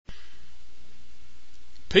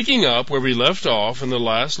Picking up where we left off in the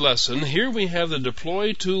last lesson, here we have the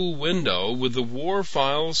Deploy Tool window with the WAR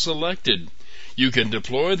file selected. You can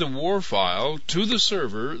deploy the WAR file to the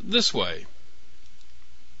server this way.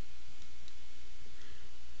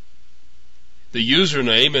 The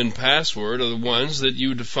username and password are the ones that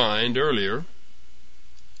you defined earlier.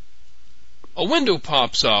 A window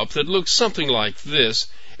pops up that looks something like this.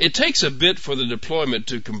 It takes a bit for the deployment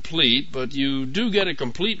to complete, but you do get a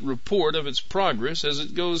complete report of its progress as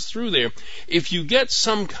it goes through there. If you get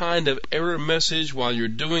some kind of error message while you're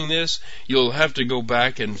doing this, you'll have to go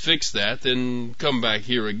back and fix that, then come back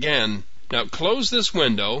here again. Now close this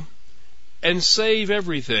window and save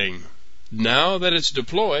everything. Now that it's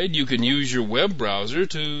deployed, you can use your web browser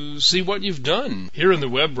to see what you've done. Here in the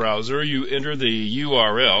web browser, you enter the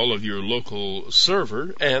URL of your local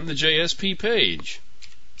server and the JSP page.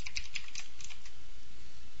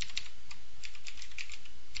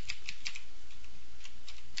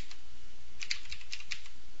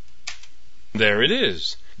 There it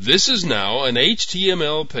is. This is now an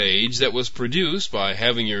HTML page that was produced by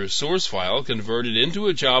having your source file converted into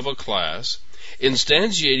a Java class,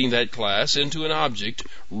 instantiating that class into an object,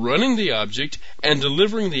 running the object, and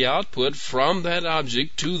delivering the output from that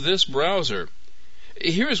object to this browser.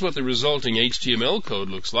 Here's what the resulting HTML code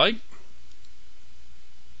looks like.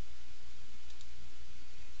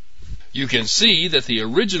 You can see that the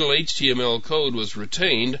original HTML code was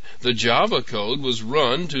retained. The Java code was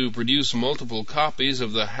run to produce multiple copies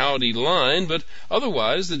of the howdy line, but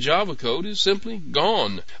otherwise the Java code is simply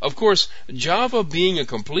gone. Of course, Java being a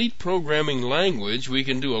complete programming language, we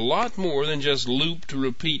can do a lot more than just loop to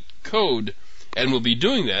repeat code, and we'll be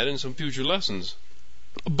doing that in some future lessons.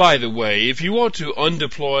 By the way, if you want to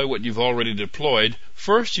undeploy what you've already deployed,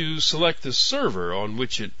 first you select the server on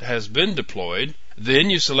which it has been deployed. Then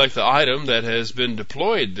you select the item that has been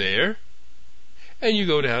deployed there, and you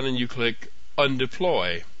go down and you click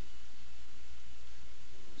Undeploy.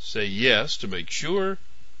 Say yes to make sure,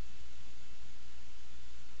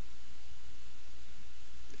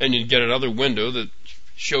 and you get another window that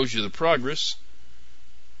shows you the progress,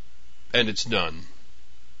 and it's done.